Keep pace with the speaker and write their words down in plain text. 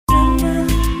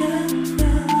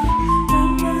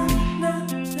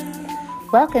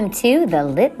Welcome to The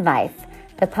Lit Life,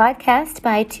 the podcast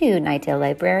by two Knightdale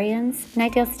librarians,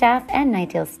 Knightdale staff, and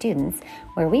Knightdale students,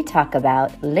 where we talk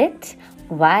about lit,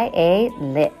 YA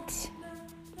lit.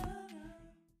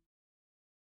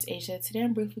 Asia. Today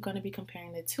I'm briefly going to be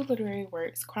comparing the two literary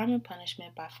works, Crime and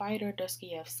Punishment by Fyodor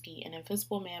Dostoevsky and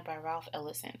Invisible Man by Ralph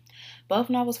Ellison. Both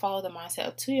novels follow the mindset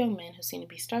of two young men who seem to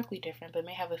be starkly different but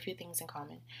may have a few things in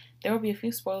common. There will be a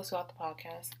few spoilers throughout the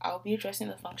podcast. I will be addressing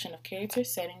the function of character,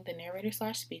 setting, the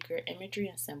narrator/speaker, imagery,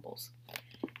 and symbols.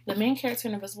 The main character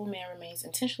in Invisible Man remains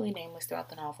intentionally nameless throughout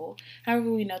the novel.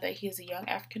 However, we know that he is a young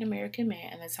African-American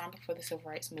man in the time before the Civil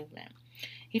Rights Movement.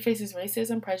 He faces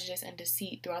racism, prejudice, and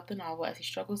deceit throughout the novel as he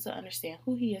struggles to understand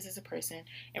who he is as a person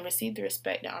and receive the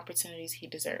respect and opportunities he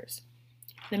deserves.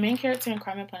 The main character in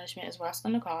Crime and Punishment is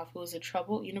Raskolnikov, who is a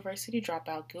troubled university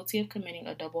dropout guilty of committing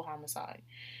a double homicide.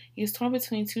 He is torn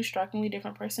between two strikingly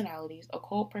different personalities, a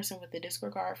cold person with a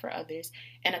disregard for others,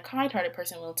 and a kind-hearted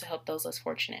person willing to help those less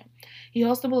fortunate. He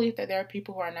holds the belief that there are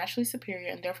people who are naturally superior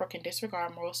and therefore can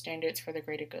disregard moral standards for the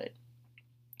greater good.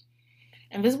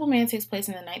 Invisible Man takes place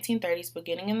in the 1930s,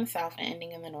 beginning in the South and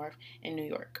ending in the North, in New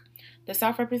York. The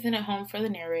South represented home for the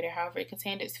narrator, however, it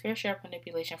contained its fair share of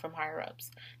manipulation from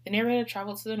higher-ups. The narrator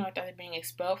traveled to the North after being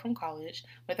expelled from college.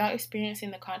 Without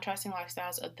experiencing the contrasting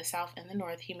lifestyles of the South and the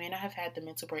North, he may not have had the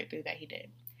mental breakthrough that he did.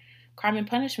 Crime and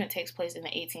Punishment takes place in the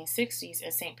 1860s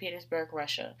in St. Petersburg,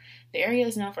 Russia. The area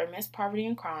is known for immense poverty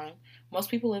and crime.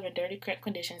 Most people live in dirty, cramped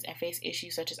conditions and face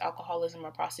issues such as alcoholism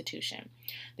or prostitution.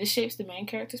 This shapes the main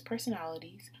character's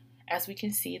personalities, as we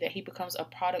can see that he becomes a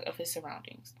product of his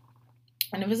surroundings.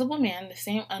 In Invisible Man, the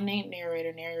same unnamed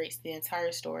narrator narrates the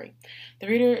entire story. The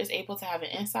reader is able to have an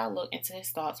inside look into his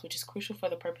thoughts, which is crucial for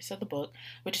the purpose of the book,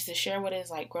 which is to share what it is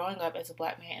like growing up as a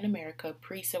black man in America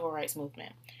pre-Civil Rights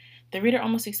Movement. The reader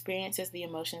almost experiences the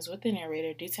emotions with the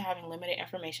narrator due to having limited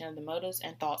information of the motives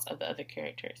and thoughts of the other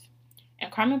characters. In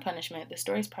Crime and Punishment, the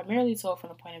story is primarily told from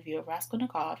the point of view of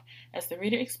Raskolnikov, as the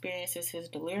reader experiences his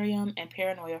delirium and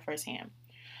paranoia firsthand.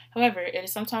 However, it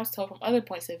is sometimes told from other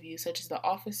points of view, such as the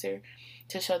officer,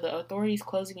 to show the authorities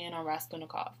closing in on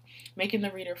Raskolnikov, making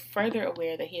the reader further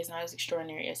aware that he is not as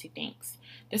extraordinary as he thinks.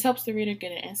 This helps the reader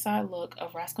get an inside look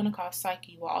of Raskolnikov's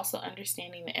psyche while also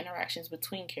understanding the interactions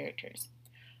between characters.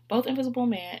 Both Invisible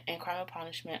Man and Crime and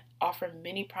Punishment offer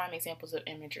many prime examples of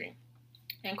imagery.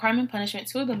 In Crime and Punishment,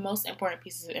 two of the most important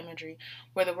pieces of imagery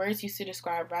were the words used to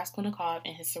describe Raskolnikov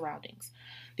and his surroundings.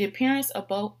 The appearance of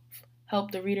both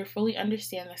help the reader fully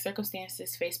understand the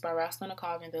circumstances faced by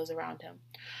Raskolnikov and those around him.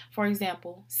 For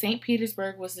example, St.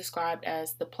 Petersburg was described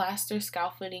as the plaster,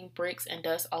 scaffolding, bricks, and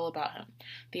dust all about him,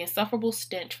 the insufferable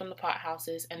stench from the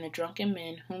pothouses, and the drunken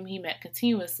men whom he met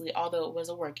continuously, although it was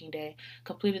a working day,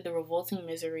 completed the revolting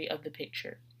misery of the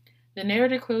picture. The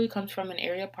narrator clearly comes from an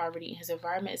area of poverty and his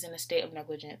environment is in a state of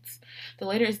negligence. The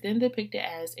latter is then depicted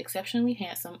as exceptionally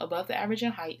handsome, above the average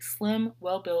in height, slim,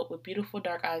 well-built, with beautiful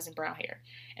dark eyes and brown hair.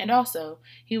 And also,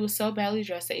 he was so badly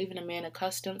dressed that even a man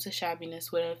accustomed to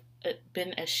shabbiness would have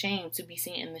been ashamed to be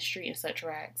seen in the street in such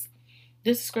rags.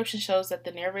 This description shows that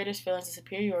the narrator's feelings of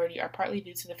superiority are partly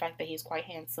due to the fact that he is quite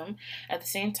handsome. At the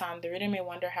same time, the reader may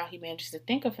wonder how he manages to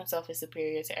think of himself as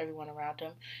superior to everyone around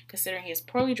him, considering he is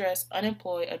poorly dressed,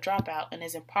 unemployed, a dropout, and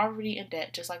is in poverty and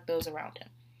debt just like those around him.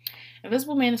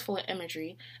 Invisible Man is full of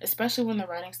imagery, especially when the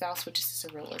writing style switches to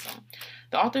surrealism.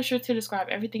 The author is sure to describe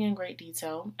everything in great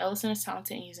detail. Ellison is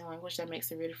talented in using language that makes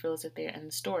the reader feel as if they are in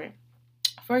the story.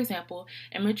 For example,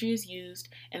 imagery is used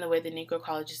in the way the Negro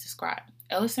College is described.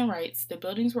 Ellison writes, "The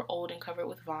buildings were old and covered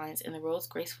with vines, and the roads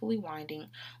gracefully winding,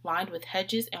 lined with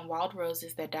hedges and wild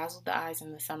roses that dazzled the eyes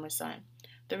in the summer sun."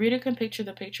 The reader can picture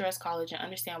the picturesque college and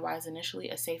understand why it is initially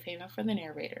a safe haven for the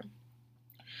narrator.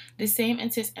 This same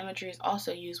intense imagery is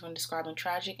also used when describing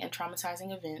tragic and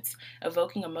traumatizing events,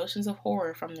 evoking emotions of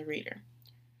horror from the reader.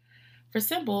 For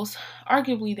symbols,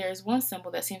 arguably there is one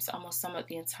symbol that seems to almost sum up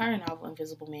the entire novel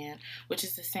Invisible Man, which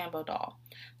is the Sambo doll.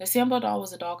 The Sambo doll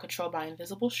was a doll controlled by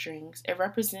invisible strings. It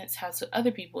represents how to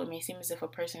other people it may seem as if a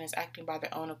person is acting by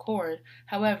their own accord.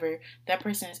 However, that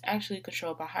person is actually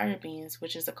controlled by higher beings,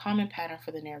 which is a common pattern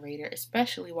for the narrator,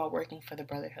 especially while working for the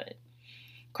Brotherhood.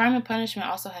 Crime and Punishment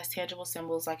also has tangible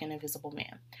symbols like an Invisible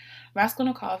Man.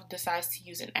 Raskolnikov decides to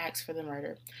use an axe for the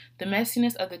murder. The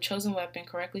messiness of the chosen weapon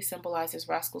correctly symbolizes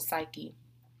Raskol's psyche.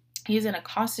 He is in a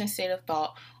constant state of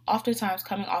thought, oftentimes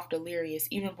coming off delirious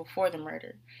even before the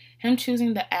murder. Him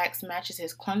choosing the axe matches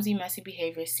his clumsy, messy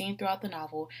behavior seen throughout the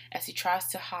novel as he tries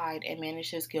to hide and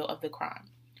manage his guilt of the crime.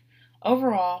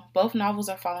 Overall, both novels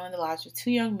are following the lives of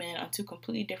two young men on two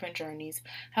completely different journeys.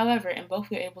 However, in both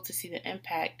we are able to see the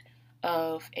impact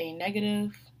of a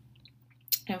negative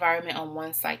environment on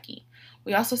one's psyche.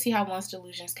 We also see how one's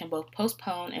delusions can both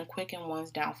postpone and quicken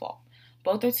one's downfall.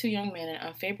 Both are two young men in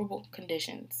unfavorable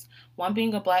conditions, one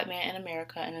being a black man in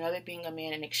America and another being a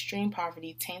man in extreme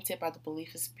poverty tainted by the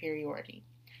belief of superiority.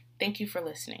 Thank you for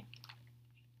listening.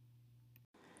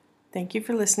 Thank you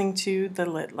for listening to The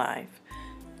Lit Life.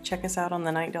 Check us out on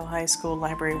the Knightdale High School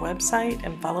Library website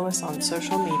and follow us on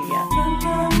social media.